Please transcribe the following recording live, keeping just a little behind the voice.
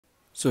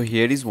So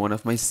here is one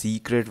of my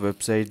secret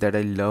websites that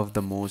I love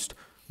the most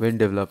when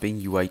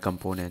developing UI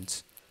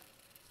components.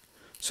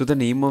 So the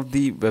name of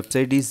the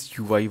website is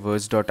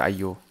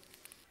uiverse.io,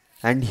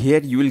 and here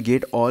you will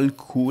get all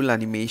cool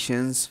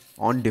animations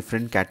on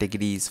different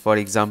categories. For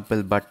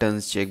example,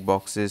 buttons,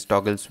 checkboxes,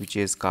 toggle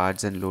switches,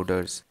 cards and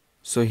loaders.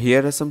 So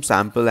here are some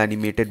sample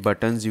animated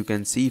buttons. You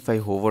can see if I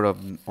hover up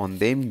on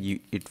them,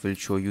 it will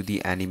show you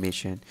the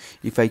animation.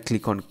 If I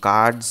click on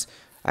cards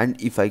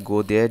and if I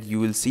go there, you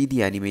will see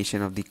the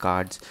animation of the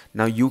cards.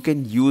 Now you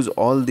can use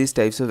all these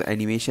types of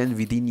animation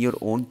within your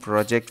own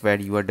project where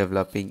you are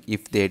developing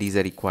if there is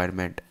a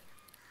requirement.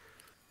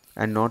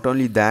 And not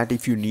only that,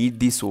 if you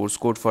need the source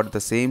code for the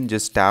same,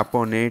 just tap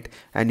on it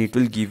and it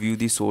will give you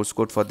the source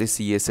code for the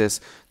CSS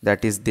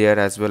that is there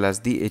as well as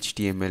the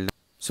HTML.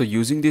 So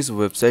using this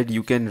website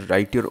you can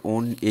write your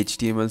own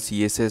HTML,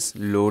 CSS,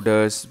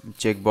 loaders,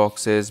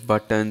 checkboxes,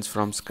 buttons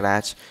from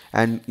scratch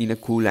and in a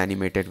cool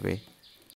animated way.